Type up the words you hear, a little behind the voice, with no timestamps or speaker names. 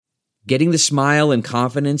Getting the smile and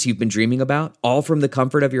confidence you've been dreaming about, all from the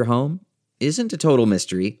comfort of your home, isn't a total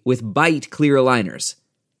mystery with Byte clear aligners.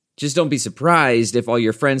 Just don't be surprised if all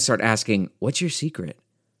your friends start asking, "What's your secret?"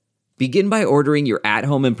 Begin by ordering your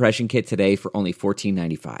at-home impression kit today for only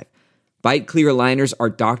 $14.95. Byte clear aligners are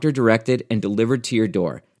doctor-directed and delivered to your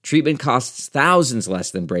door. Treatment costs thousands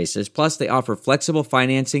less than braces, plus they offer flexible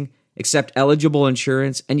financing, accept eligible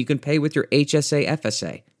insurance, and you can pay with your HSA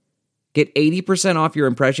FSA. Get 80% off your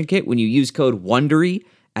impression kit when you use code WONDERY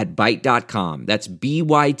at Byte.com. That's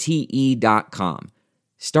BYTE.com.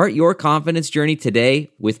 Start your confidence journey today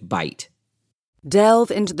with Byte.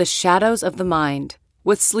 Delve into the shadows of the mind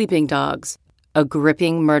with Sleeping Dogs, a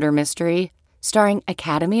gripping murder mystery starring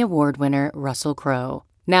Academy Award winner Russell Crowe.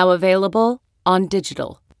 Now available on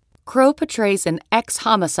digital. Crowe portrays an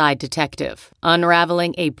ex-homicide detective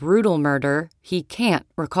unraveling a brutal murder he can't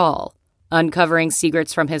recall. Uncovering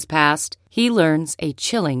secrets from his past, he learns a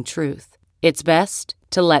chilling truth. It's best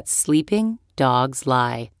to let sleeping dogs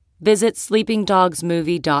lie. Visit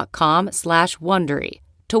sleepingdogsmovie.com/Wondery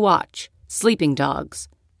to watch Sleeping Dogs,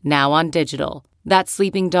 now on digital. That's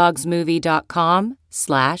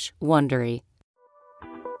sleepingdogsmovie.com/Wondery.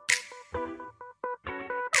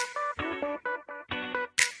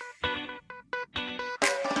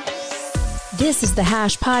 This is the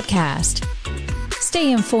Hash Podcast.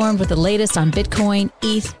 Stay informed with the latest on Bitcoin,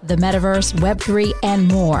 ETH, the metaverse, Web3, and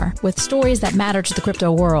more with stories that matter to the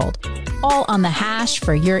crypto world. All on the Hash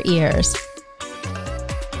for your ears.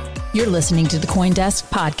 You're listening to the CoinDesk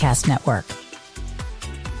Podcast Network.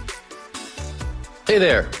 Hey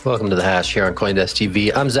there. Welcome to the Hash here on CoinDesk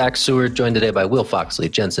TV. I'm Zach Seward, joined today by Will Foxley,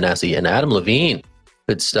 Jensen Assey, and Adam Levine.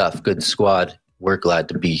 Good stuff. Good squad. We're glad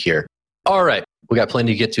to be here. All right. We got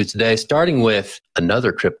plenty to get to today, starting with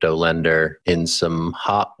another crypto lender in some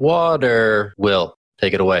hot water. Will,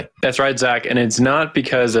 take it away. That's right, Zach. And it's not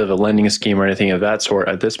because of a lending scheme or anything of that sort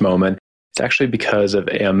at this moment. It's actually because of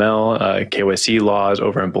AML, KYC laws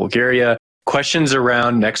over in Bulgaria. Questions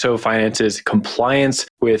around Nexo Finance's compliance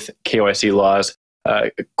with KYC laws.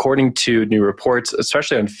 According to new reports,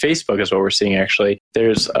 especially on Facebook is what we're seeing actually,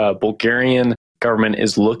 there's a Bulgarian government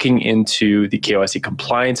is looking into the KYC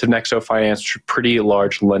compliance of Nexo Finance, which is a pretty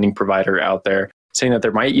large lending provider out there, saying that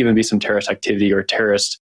there might even be some terrorist activity or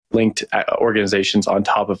terrorist-linked organizations on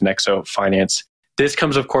top of Nexo Finance. This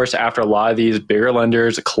comes, of course, after a lot of these bigger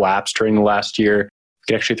lenders collapsed during the last year. You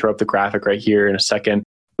can actually throw up the graphic right here in a second.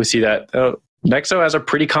 We see that Nexo has a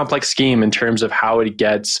pretty complex scheme in terms of how it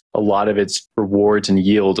gets a lot of its rewards and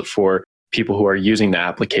yield for people who are using the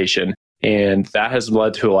application. And that has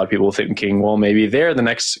led to a lot of people thinking, well, maybe they're the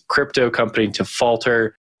next crypto company to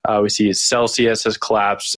falter. We see Celsius has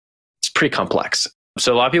collapsed. It's pretty complex.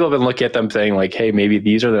 So a lot of people have been looking at them saying like, hey, maybe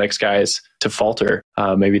these are the next guys to falter.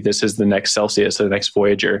 Maybe this is the next Celsius, or the next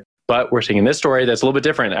Voyager. But we're seeing in this story that's a little bit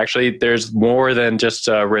different. Actually, there's more than just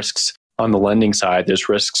risks on the lending side. There's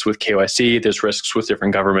risks with KYC. There's risks with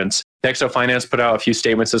different governments. Nexo Finance put out a few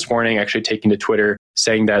statements this morning, actually taking to Twitter,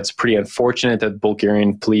 saying that it's pretty unfortunate that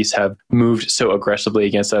Bulgarian police have moved so aggressively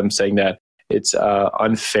against them, saying that it's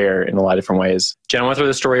unfair in a lot of different ways. Jen, I want to throw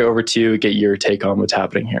the story over to you, get your take on what's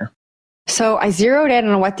happening here. So I zeroed in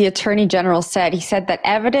on what the Attorney General said. He said that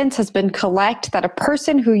evidence has been collected that a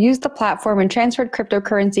person who used the platform and transferred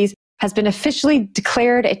cryptocurrencies has been officially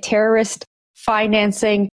declared a terrorist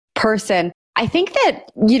financing person. I think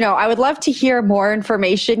that, I would love to hear more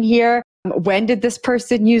information here. When did this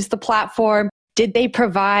person use the platform? Did they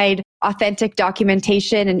provide authentic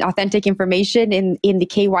documentation and authentic information in the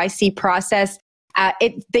KYC process?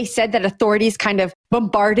 They said that authorities kind of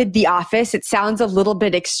bombarded the office. It sounds a little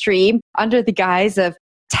bit extreme under the guise of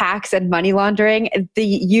tax and money laundering. The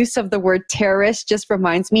use of the word terrorist just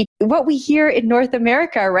reminds me what we hear in North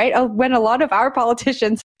America, right? When a lot of our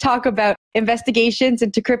politicians talk about investigations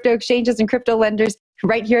into crypto exchanges and crypto lenders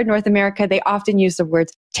right here in North America, they often use the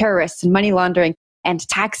words terrorists and money laundering and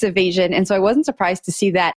tax evasion. And so I wasn't surprised to see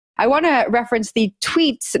that. I want to reference the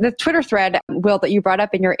Twitter thread, Will, that you brought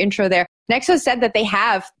up in your intro there. Nexo said that they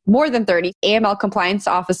have more than 30 AML compliance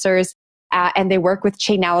officers, and they work with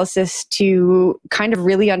Chainalysis to kind of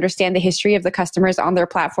really understand the history of the customers on their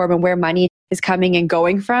platform and where money is coming and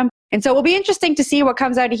going from. And so it will be interesting to see what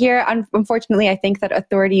comes out of here. Unfortunately, I think that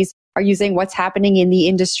authorities are using what's happening in the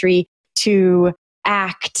industry to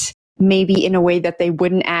act maybe in a way that they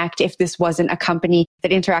wouldn't act if this wasn't a company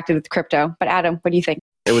that interacted with crypto. But Adam, what do you think?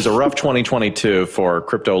 It was a rough 2022 for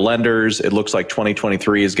crypto lenders. It looks like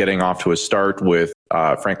 2023 is getting off to a start with,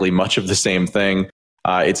 frankly, much of the same thing.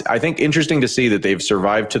 It's, I think, interesting to see that they've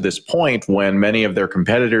survived to this point when many of their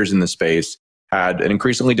competitors in the space had an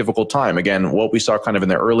increasingly difficult time. Again, what we saw kind of in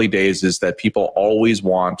the early days is that people always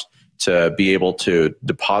want to be able to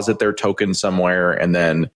deposit their token somewhere and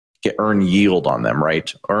then earn yield on them,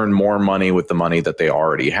 right? Earn more money with the money that they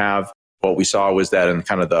already have. What we saw was that in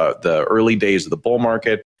kind of the early days of the bull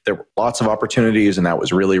market, there were lots of opportunities, and that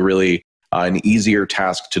was really, really an easier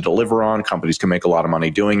task to deliver on. Companies can make a lot of money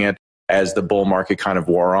doing it. As the bull market kind of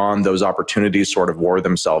wore on, those opportunities sort of wore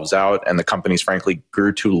themselves out, and the companies, frankly,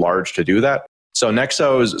 grew too large to do that. So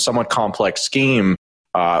Nexo's somewhat complex scheme,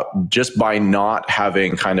 just by not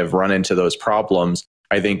having kind of run into those problems,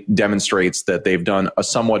 I think demonstrates that they've done a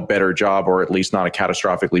somewhat better job, or at least not a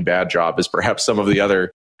catastrophically bad job, as perhaps some of the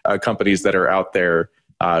other companies that are out there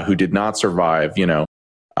who did not survive,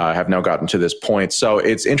 have now gotten to this point. So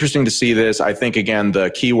it's interesting to see this. I think, again, the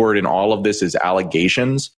key word in all of this is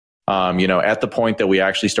allegations. At the point that we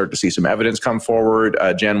actually start to see some evidence come forward,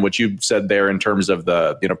 Jen, what you said there in terms of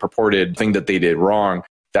the purported thing that they did wrong,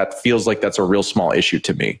 that feels like that's a real small issue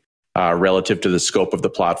to me relative to the scope of the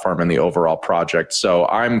platform and the overall project. So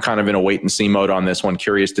I'm kind of in a wait and see mode on this one,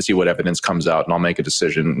 curious to see what evidence comes out, and I'll make a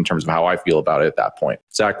decision in terms of how I feel about it at that point.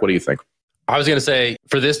 Zach, what do you think? I was going to say,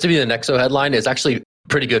 for this to be the Nexo headline, it's actually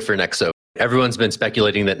pretty good for Nexo. Everyone's been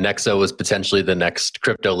speculating that Nexo was potentially the next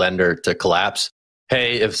crypto lender to collapse.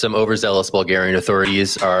 Hey, if some overzealous Bulgarian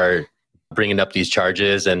authorities are bringing up these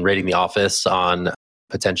charges and raiding the office on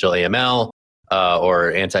potential AML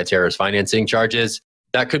or anti-terrorist financing charges,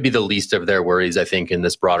 that could be the least of their worries, I think, in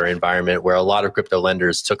this broader environment where a lot of crypto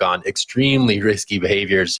lenders took on extremely risky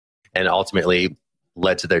behaviors and ultimately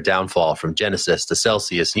led to their downfall, from Genesis to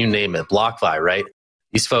Celsius, you name it, BlockFi, right?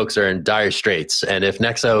 These folks are in dire straits. And if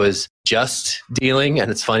Nexo is just dealing,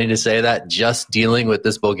 and it's funny to say that, just dealing with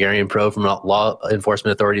this Bulgarian probe from law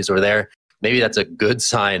enforcement authorities over there, maybe that's a good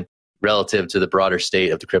sign relative to the broader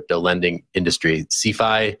state of the crypto lending industry.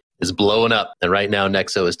 CeFi is blowing up, and right now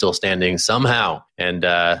Nexo is still standing somehow. And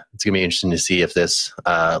it's going to be interesting to see if this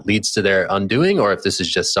leads to their undoing, or if this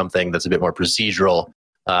is just something that's a bit more procedural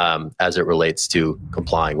as it relates to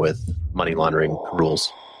complying with money laundering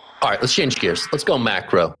rules. All right, let's change gears. Let's go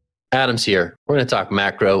macro. Adam's here. We're going to talk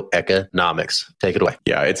macroeconomics. Take it away.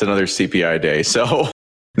 Yeah, it's another CPI day. So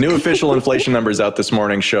new official inflation numbers out this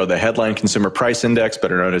morning show the headline consumer price index,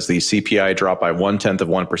 better known as the CPI, dropped by 0.1 of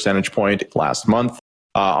 1 percentage point last month.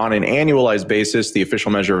 On an annualized basis, the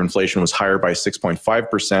official measure of inflation was higher by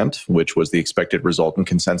 6.5%, which was the expected result in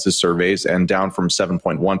consensus surveys, and down from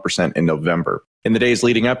 7.1% in November. In the days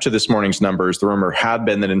leading up to this morning's numbers, the rumor had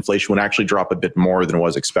been that inflation would actually drop a bit more than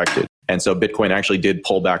was expected. And so Bitcoin actually did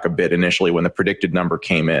pull back a bit initially when the predicted number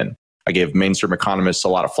came in. I gave mainstream economists a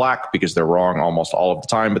lot of flack because they're wrong almost all of the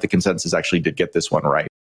time, but the consensus actually did get this one right.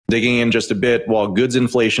 Digging in just a bit, while goods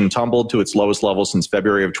inflation tumbled to its lowest level since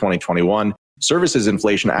February of 2021, services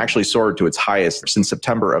inflation actually soared to its highest since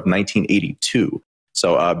September of 1982.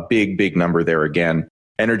 So a big, big number there again.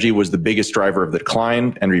 Energy was the biggest driver of the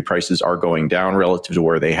decline. Energy prices are going down relative to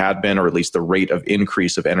where they had been, or at least the rate of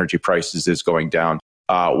increase of energy prices is going down,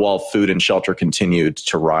 while food and shelter continued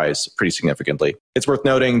to rise pretty significantly. It's worth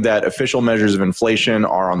noting that official measures of inflation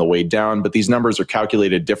are on the way down, but these numbers are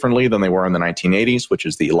calculated differently than they were in the 1980s, which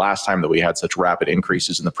is the last time that we had such rapid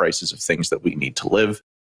increases in the prices of things that we need to live.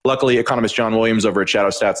 Luckily, economist John Williams over at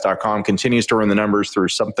shadowstats.com continues to run the numbers through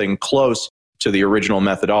something close to the original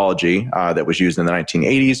methodology that was used in the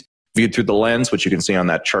 1980s. Viewed through the lens, which you can see on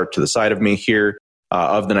that chart to the side of me here,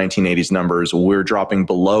 of the 1980s numbers, we're dropping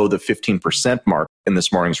below the 15% mark in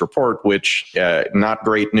this morning's report, which not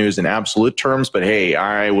great news in absolute terms, but hey,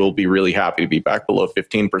 I will be really happy to be back below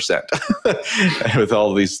 15% with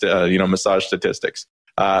all these massage statistics.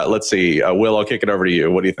 Let's see. Will, I'll kick it over to you.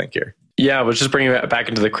 What do you think here? Yeah, we'll just bring it back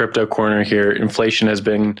into the crypto corner here. Inflation has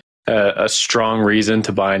been a strong reason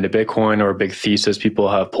to buy into Bitcoin, or a big thesis people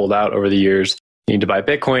have pulled out over the years. You need to buy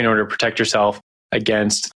Bitcoin in order to protect yourself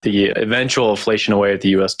against the eventual inflation away at the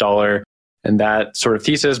US dollar. And that sort of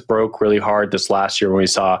thesis broke really hard this last year when we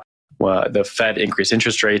saw the Fed increase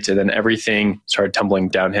interest rates, and then everything started tumbling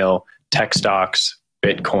downhill. Tech stocks,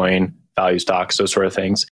 Bitcoin, value stocks, those sort of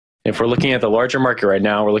things. If we're looking at the larger market right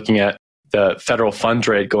now, we're looking at the federal funds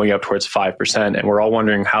rate going up towards 5%, and we're all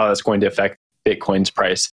wondering how that's going to affect Bitcoin's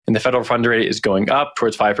price. And the federal fund rate is going up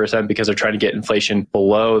towards 5% because they're trying to get inflation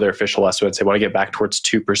below their official estimates. They want to get back towards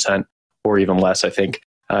 2% or even less, I think.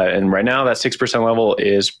 And right now, that 6% level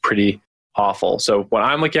is pretty awful. So what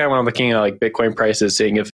I'm looking at when I'm looking at like Bitcoin prices,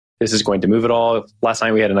 seeing if this is going to move at all. Last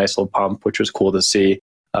night we had a nice little pump, which was cool to see.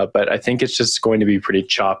 But I think it's just going to be pretty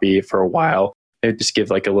choppy for a while. Maybe just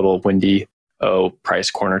give like a little windy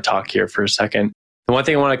price corner talk here for a second. The one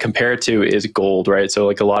thing I want to compare it to is gold, right? So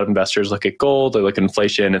like a lot of investors look at gold, they look at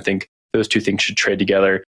inflation and think those two things should trade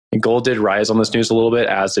together. And gold did rise on this news a little bit,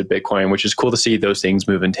 as did Bitcoin, which is cool to see those things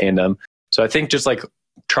move in tandem. So I think just like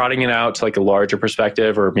trotting it out to like a larger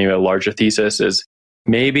perspective or maybe a larger thesis is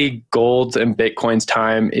maybe gold and Bitcoin's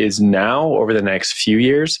time is now over the next few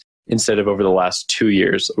years instead of over the last 2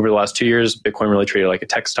 years. Over the last 2 years, Bitcoin really traded like a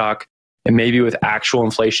tech stock. And maybe with actual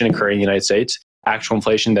inflation occurring in the United States, actual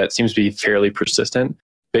inflation that seems to be fairly persistent,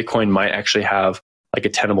 Bitcoin might actually have like a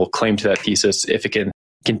tenable claim to that thesis if it can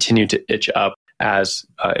continue to itch up as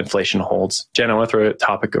inflation holds. Jen, I want to throw a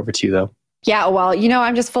topic over to you though. Yeah, well,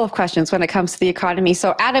 I'm just full of questions when it comes to the economy.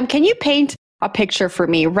 So Adam, can you paint a picture for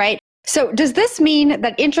me, right? So does this mean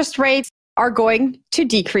that interest rates are going to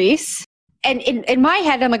decrease? And in my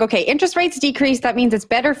head, I'm like, okay, interest rates decrease. That means it's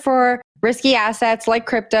better for risky assets like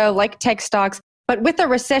crypto, like tech stocks. But with a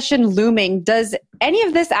recession looming, does any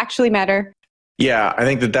of this actually matter? Yeah, I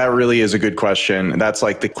think that really is a good question. That's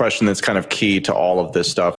like the question that's kind of key to all of this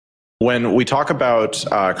stuff. When we talk about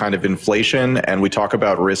kind of inflation and we talk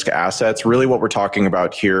about risk assets, really what we're talking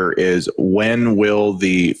about here is when will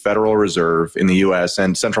the Federal Reserve in the US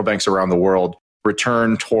and central banks around the world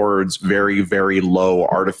return towards very, very low,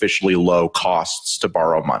 artificially low costs to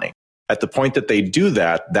borrow money. At the point that they do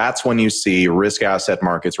that, that's when you see risk asset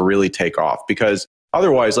markets really take off. Because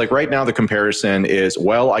otherwise, like right now, the comparison is,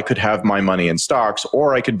 well, I could have my money in stocks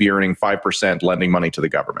or I could be earning 5% lending money to the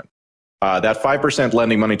government. That 5%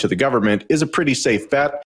 lending money to the government is a pretty safe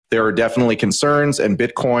bet. There are definitely concerns, and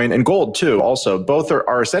Bitcoin and gold too. Also, both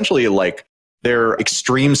are essentially like they're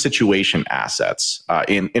extreme situation assets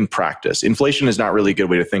in practice. Inflation is not really a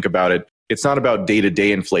good way to think about it. It's not about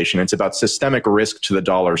day-to-day inflation. It's about systemic risk to the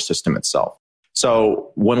dollar system itself.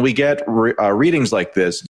 So when we get readings like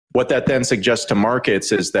this, what that then suggests to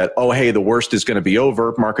markets is that, oh, hey, the worst is going to be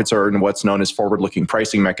over. Markets are in what's known as forward-looking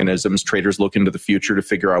pricing mechanisms. Traders look into the future to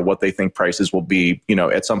figure out what they think prices will be,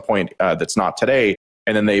 at some point that's not today.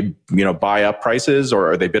 And then they, buy up prices,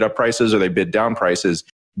 or they bid up prices, or they bid down prices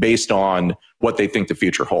based on what they think the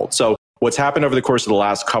future holds. So what's happened over the course of the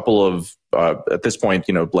last couple of, at this point,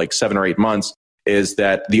 like 7 or 8 months, is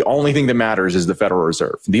that the only thing that matters is the Federal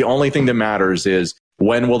Reserve. The only thing that matters is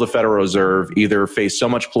when will the Federal Reserve either face so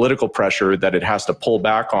much political pressure that it has to pull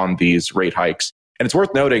back on these rate hikes. And it's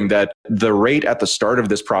worth noting that the rate at the start of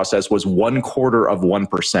this process was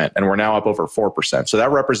 0.25%, and we're now up over 4%. So that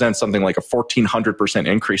represents something like a 1,400%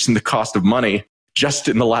 increase in the cost of money just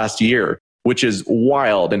in the last year, which is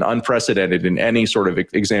wild and unprecedented in any sort of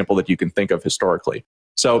example that you can think of historically.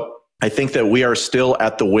 So I think that we are still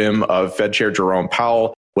at the whim of Fed Chair Jerome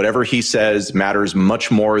Powell. Whatever he says matters much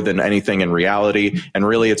more than anything in reality. And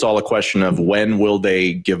really, it's all a question of when will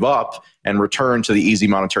they give up and return to the easy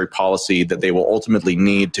monetary policy that they will ultimately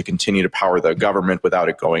need to continue to power the government without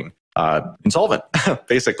it going insolvent,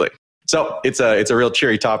 basically. So it's a real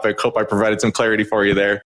cheery topic. Hope I provided some clarity for you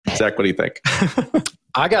there. Zach, what do you think?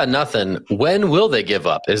 I got nothing. When will they give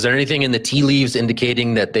up? Is there anything in the tea leaves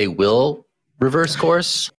indicating that they will reverse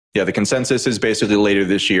course? Yeah, the consensus is basically later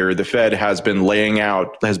this year. The Fed has been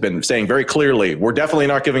saying very clearly, we're definitely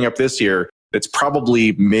not giving up this year. It's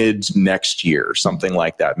probably mid next year, something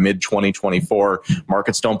like that, mid 2024.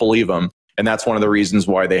 Markets don't believe them. And that's one of the reasons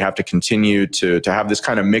why they have to continue to have this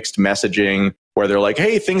kind of mixed messaging where they're like,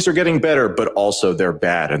 hey, things are getting better, but also they're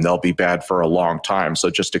bad and they'll be bad for a long time. So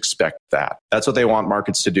just expect that. That's what they want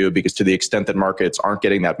markets to do, because to the extent that markets aren't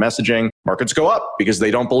getting that messaging, markets go up because they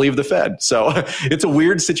don't believe the Fed. So it's a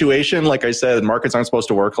weird situation. Like I said, markets aren't supposed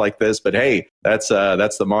to work like this, but hey, that's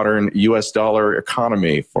the modern US dollar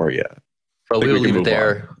economy for you. Well, we'll leave it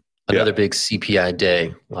there. Another big CPI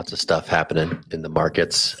day. Lots of stuff happening in the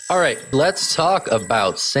markets. All right, let's talk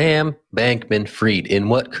about Sam Bankman-Fried in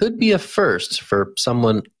what could be a first for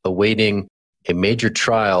someone awaiting a major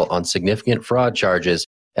trial on significant fraud charges.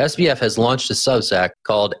 SBF has launched a Substack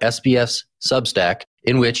called SBF's Substack,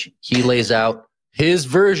 in which he lays out his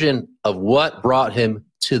version of what brought him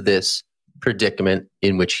to this predicament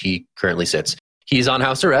in which he currently sits. He's on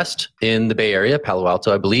house arrest in the Bay Area, Palo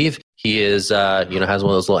Alto, I believe. He is, has one of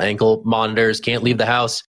those little ankle monitors, can't leave the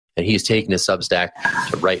house, and he's taking his Substack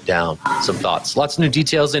to write down some thoughts. Lots of new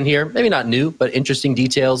details in here. Maybe not new, but interesting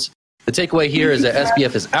details. The takeaway here is that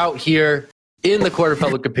SBF is out here in the court of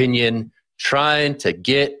public opinion trying to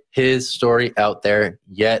get his story out there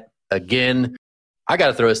yet again. I got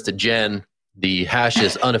to throw this to Jen, the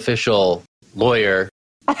Hash's unofficial lawyer.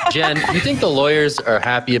 Jen, you think the lawyers are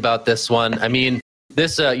happy about this one? I mean,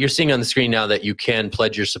 this you're seeing on the screen now that you can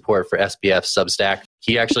pledge your support for SBF Substack.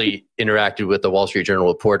 He actually interacted with the Wall Street Journal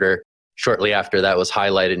reporter shortly after that was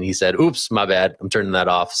highlighted, and he said, oops, my bad, I'm turning that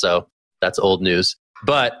off. So that's old news.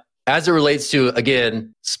 But as it relates to,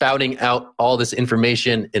 again, spouting out all this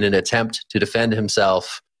information in an attempt to defend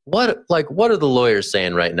himself, What are the lawyers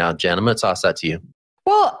saying right now, Jen? I'm going to toss that to you.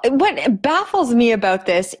 Well, what baffles me about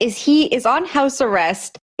this is he is on house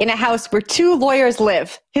arrest in a house where 2 lawyers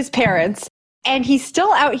live, his parents, and he's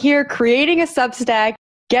still out here creating a Substack,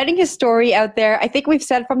 getting his story out there. I think we've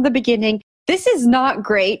said from the beginning, this is not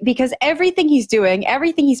great because everything he's doing,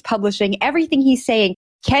 everything he's publishing, everything he's saying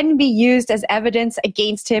can be used as evidence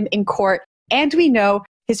against him in court. And we know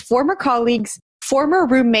his former colleagues, former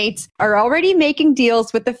roommates are already making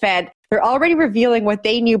deals with the Fed. They're already revealing what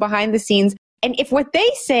they knew behind the scenes. And if what they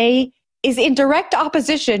say is in direct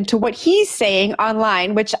opposition to what he's saying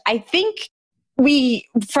online, which I think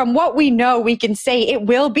from what we know, we can say it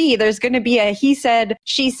will be, there's going to be a he said,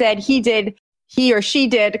 she said, he did, he or she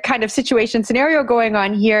did kind of situation scenario going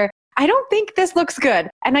on here. I don't think this looks good.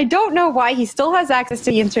 And I don't know why he still has access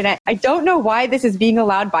to the internet. I don't know why this is being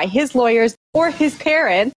allowed by his lawyers or his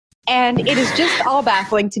parents. And it is just all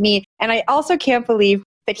baffling to me. And I also can't believe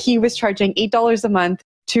that he was charging $8 a month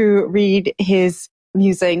to read his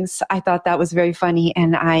musings. I thought that was very funny.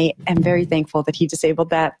 And I am very thankful that he disabled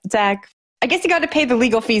that. Zach, I guess you got to pay the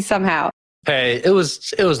legal fees somehow. Hey, it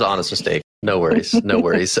was the honest mistake. No worries. No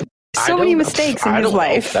worries. So many mistakes in his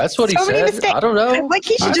life. That's what he said. I don't know. Like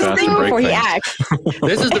he should just think before he acts.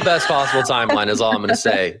 This is the best possible timeline is all I'm going to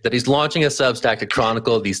say. That he's launching a Substack to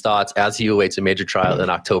chronicle these thoughts as he awaits a major trial in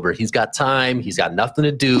October. He's got time. He's got nothing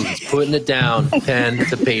to do. He's putting it down, pen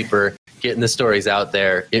to paper, getting the stories out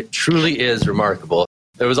there. It truly is remarkable.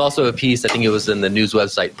 There was also a piece, I think it was in the news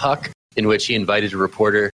website Puck, in which he invited a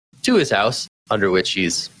reporter to his house, under which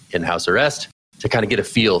he's in house arrest, to kind of get a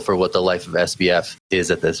feel for what the life of SBF is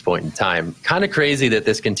at this point in time. Kind of crazy that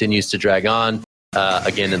this continues to drag on.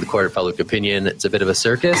 Again, in the court of public opinion, it's a bit of a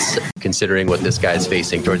circus, considering what this guy's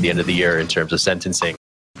facing toward the end of the year in terms of sentencing.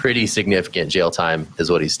 Pretty significant jail time is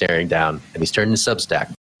what he's staring down, and he's turning to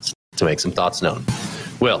Substack to make some thoughts known.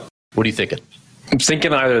 Will, what are you thinking? I'm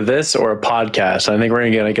thinking either this or a podcast. I think we're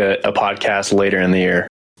going to get a podcast later in the year.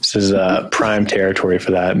 This is prime territory for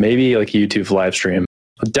that. Maybe like a YouTube live stream.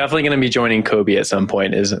 Definitely going to be joining Kobe at some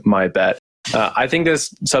point is my bet. I think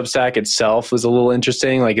this Substack itself was a little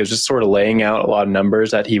interesting. Like it was just sort of laying out a lot of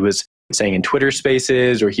numbers that he was saying in Twitter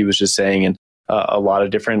Spaces, or he was just saying in a lot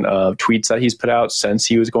of different tweets that he's put out since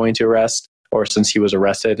he was going to arrest, or since he was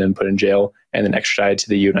arrested and put in jail and then extradited to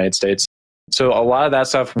the United States. So a lot of that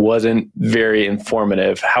stuff wasn't very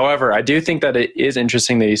informative. However, I do think that it is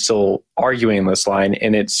interesting that he's still arguing this line,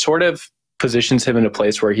 and it sort of positions him in a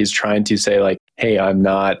place where he's trying to say like, hey, I'm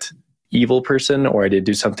not evil person, or I did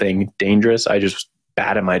do something dangerous. I just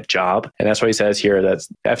bad at my job. And that's why he says here that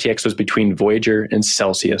FTX was between Voyager and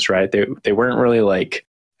Celsius, right? They weren't really like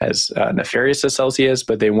as nefarious as Celsius,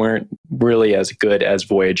 but they weren't really as good as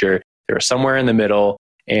Voyager. They were somewhere in the middle,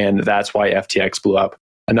 and that's why FTX blew up.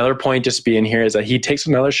 Another point just being here is that he takes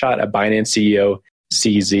another shot at Binance CEO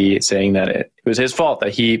CZ, saying that it was his fault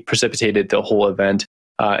that he precipitated the whole event.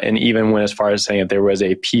 And even went as far as saying that there was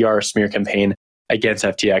a PR smear campaign against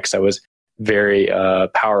FTX that was very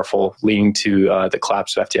powerful, leading to the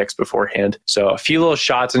collapse of FTX beforehand. So a few little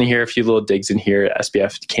shots in here, a few little digs in here.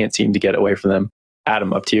 SBF can't seem to get away from them.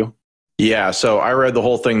 Adam, up to you. Yeah, so I read the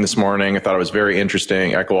whole thing this morning. I thought it was very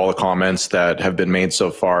interesting. Echo all the comments that have been made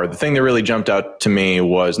so far. The thing that really jumped out to me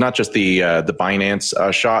was not just the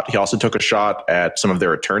Binance shot. He also took a shot at some of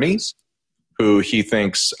their attorneys, who he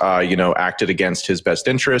thinks, acted against his best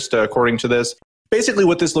interest, according to this. Basically,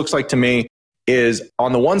 what this looks like to me is,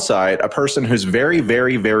 on the one side, a person who's very,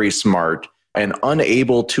 very, very smart and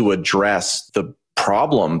unable to address the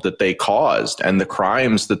problem that they caused and the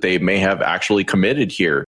crimes that they may have actually committed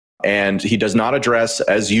here. And he does not address,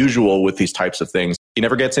 as usual with these types of things. He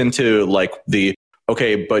never gets into like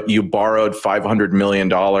okay, but you borrowed $500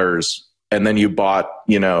 million and then you bought,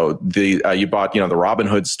 the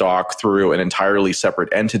Robinhood stock through an entirely separate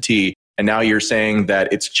entity. And now you're saying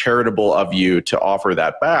that it's charitable of you to offer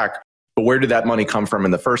that back. But where did that money come from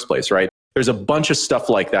in the first place, right? There's a bunch of stuff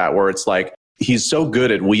like that where it's like, he's so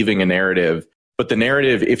good at weaving a narrative. But the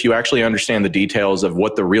narrative, if you actually understand the details of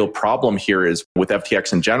what the real problem here is with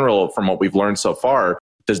FTX in general, from what we've learned so far,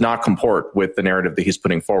 does not comport with the narrative that he's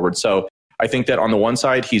putting forward. So I think that on the one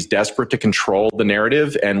side, he's desperate to control the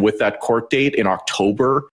narrative. And with that court date in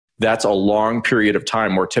October, that's a long period of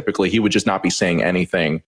time where typically he would just not be saying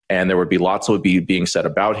anything. And there would be lots of being said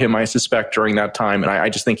about him, I suspect, during that time. And I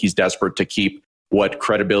just think he's desperate to keep what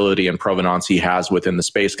credibility and provenance he has within the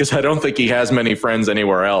space, because I don't think he has many friends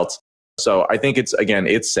anywhere else. So I think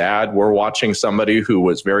it's sad. We're watching somebody who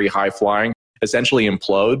was very high flying essentially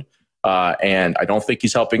implode. And I don't think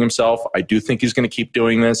he's helping himself. I do think he's going to keep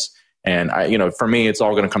doing this. And for me, it's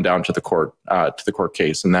all going to come down to the court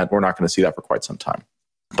case, and that we're not going to see that for quite some time.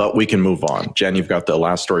 But we can move on. Jen, you've got the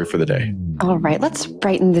last story for the day. All right, let's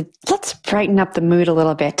brighten up the mood a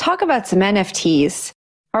little bit. Talk about some NFTs.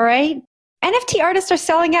 All right? NFT artists are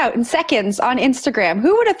selling out in seconds on Instagram.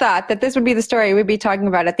 Who would have thought that this would be the story we'd be talking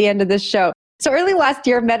about at the end of this show? So early last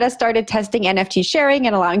year, Meta started testing NFT sharing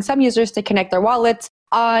and allowing some users to connect their wallets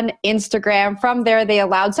on Instagram. From there, they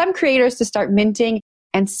allowed some creators to start minting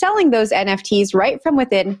and selling those NFTs right from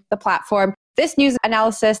within the platform. This news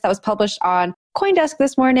analysis that was published on CoinDesk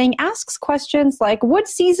this morning asks questions like, would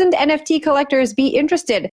seasoned NFT collectors be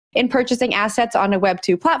interested in purchasing assets on a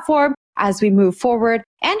Web2 platform as we move forward,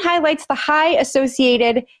 and highlights the high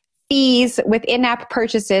associated fees with in-app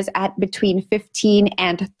purchases at between 15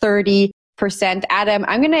 and 30%. Adam,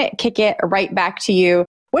 I'm going to kick it right back to you.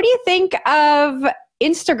 What do you think of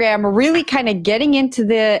Instagram really kind of getting into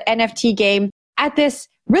the NFT game at this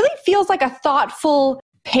really feels like a thoughtful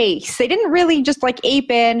pace? They didn't really just like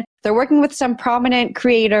ape in. They're working with some prominent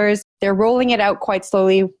creators. They're rolling it out quite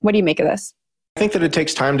slowly. What do you make of this? I think that it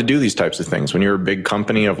takes time to do these types of things. When you're a big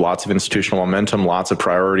company of lots of institutional momentum, lots of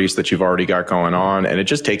priorities that you've already got going on, and it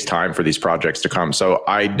just takes time for these projects to come. So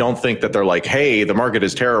I don't think that they're like, hey, the market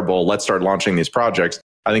is terrible, let's start launching these projects.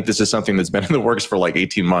 I think this is something that's been in the works for like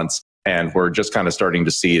 18 months, and we're just kind of starting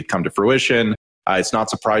to see it come to fruition. It's not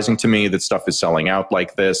surprising to me that stuff is selling out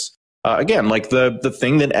like this. Again, like the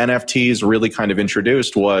thing that NFTs really kind of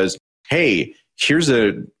introduced was, hey, here's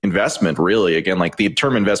an investment, really. Again, like the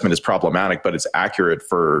term investment is problematic, but it's accurate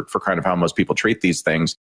for kind of how most people treat these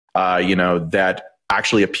things, that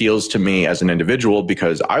actually appeals to me as an individual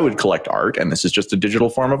because I would collect art, and this is just a digital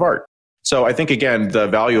form of art. So I think, again, the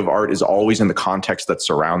value of art is always in the context that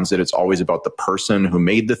surrounds it. It's always about the person who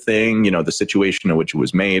made the thing, the situation in which it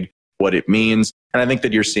was made, what it means. And I think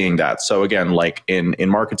that you're seeing that. So again, like in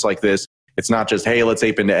markets like this, it's not just, hey, let's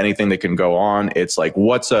ape into anything that can go on. It's like,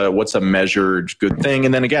 what's a measured good thing?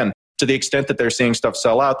 And then again, to the extent that they're seeing stuff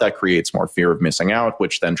sell out, that creates more fear of missing out,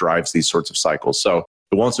 which then drives these sorts of cycles. So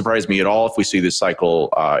it won't surprise me at all if we see this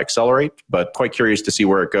cycle accelerate, but quite curious to see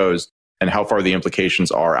where it goes and how far the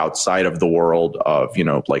implications are outside of the world of,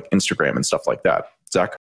 like Instagram and stuff like that.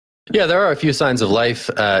 Zach? Yeah, there are a few signs of life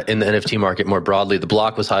in the NFT market more broadly. The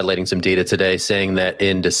Block was highlighting some data today saying that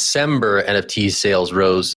in December, NFT sales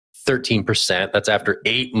rose 13%. That's after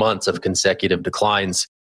 8 months of consecutive declines.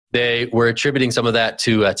 They were attributing some of that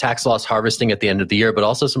to tax loss harvesting at the end of the year, but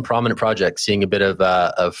also some prominent projects seeing a bit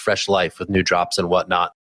of fresh life with new drops and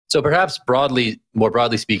whatnot. So perhaps more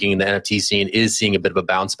broadly speaking, the NFT scene is seeing a bit of a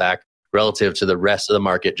bounce back relative to the rest of the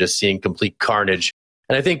market, just seeing complete carnage.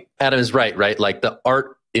 And I think Adam is right? Like the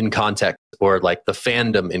art in context, or like the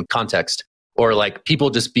fandom in context, or like people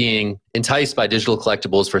just being enticed by digital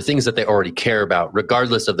collectibles for things that they already care about,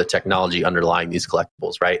 regardless of the technology underlying these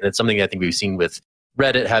collectibles, right? And it's something I think we've seen with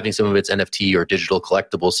Reddit having some of its NFT or digital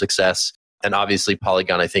collectible success. And obviously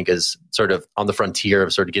Polygon, I think, is sort of on the frontier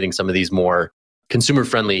of sort of getting some of these more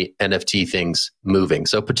consumer-friendly NFT things moving.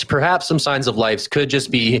 So perhaps some signs of life could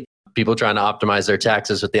just be people trying to optimize their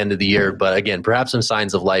taxes at the end of the year. But again, perhaps some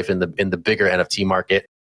signs of life in the bigger NFT market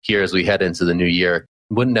here as we head into the new year.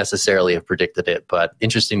 Wouldn't necessarily have predicted it, but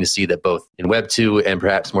interesting to see that both in Web 2 and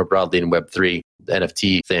perhaps more broadly in Web 3, the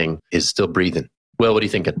NFT thing is still breathing. Will, what are you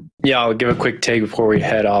thinking? Yeah, I'll give a quick take before we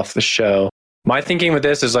head off the show. My thinking with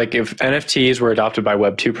this is like if NFTs were adopted by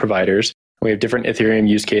Web 2 providers, we have different Ethereum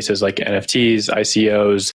use cases like NFTs,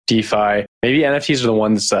 ICOs, DeFi. Maybe NFTs are the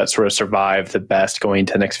ones that sort of survive the best going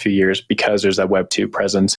into the next few years because there's that Web 2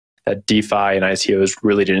 presence that DeFi and ICOs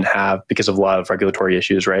really didn't have because of a lot of regulatory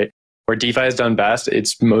issues, right? Where DeFi has done best,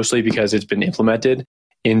 it's mostly because it's been implemented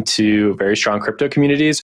into very strong crypto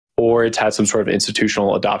communities, or it's had some sort of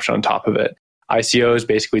institutional adoption on top of it. ICOs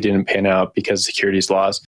basically didn't pan out because of securities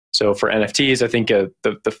laws. So for NFTs, I think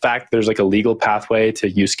the fact that there's like a legal pathway to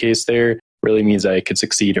use case there really means that it could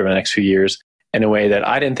succeed over the next few years in a way that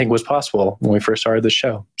I didn't think was possible when we first started the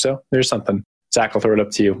show. So there's something. Zach, I'll throw it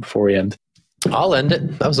up to you before we end. I'll end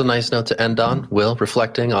it. That was a nice note to end on. Will,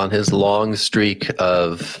 reflecting on his long streak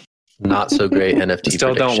of not so great NFT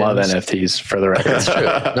Still predictions. Don't love NFTs for the record. That's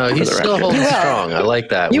true. No, he's still holding strong. I like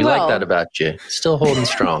that. We like that about you. Still holding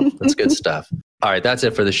strong. That's good stuff. All right, that's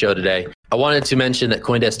it for the show today. I wanted to mention that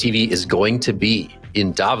CoinDesk TV is going to be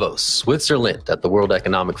in Davos, Switzerland at the World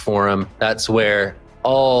Economic Forum. That's where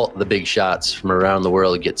all the big shots from around the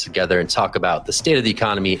world get together and talk about the state of the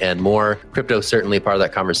economy and more. Crypto is certainly a part of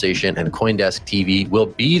that conversation, and CoinDesk TV will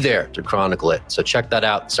be there to chronicle it. So check that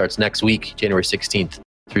out. It starts next week, January 16th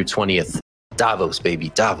through 20th. Davos, baby,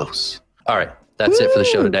 Davos. All right, that's it for the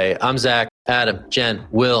show today. I'm Zach, Adam, Jen,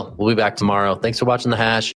 Will. We'll be back tomorrow. Thanks for watching The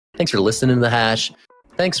Hash. Thanks for listening to The Hash.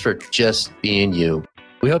 Thanks for just being you.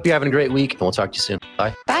 We hope you're having a great week, and we'll talk to you soon.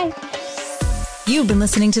 Bye. Bye. You've been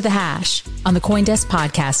listening to The Hash on the CoinDesk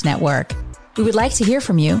Podcast Network. We would like to hear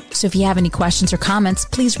from you, so if you have any questions or comments,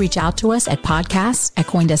 please reach out to us at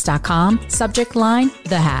podcasts@coindesk.com, subject line,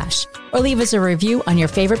 The Hash, or leave us a review on your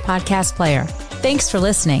favorite podcast player. Thanks for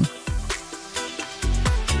listening.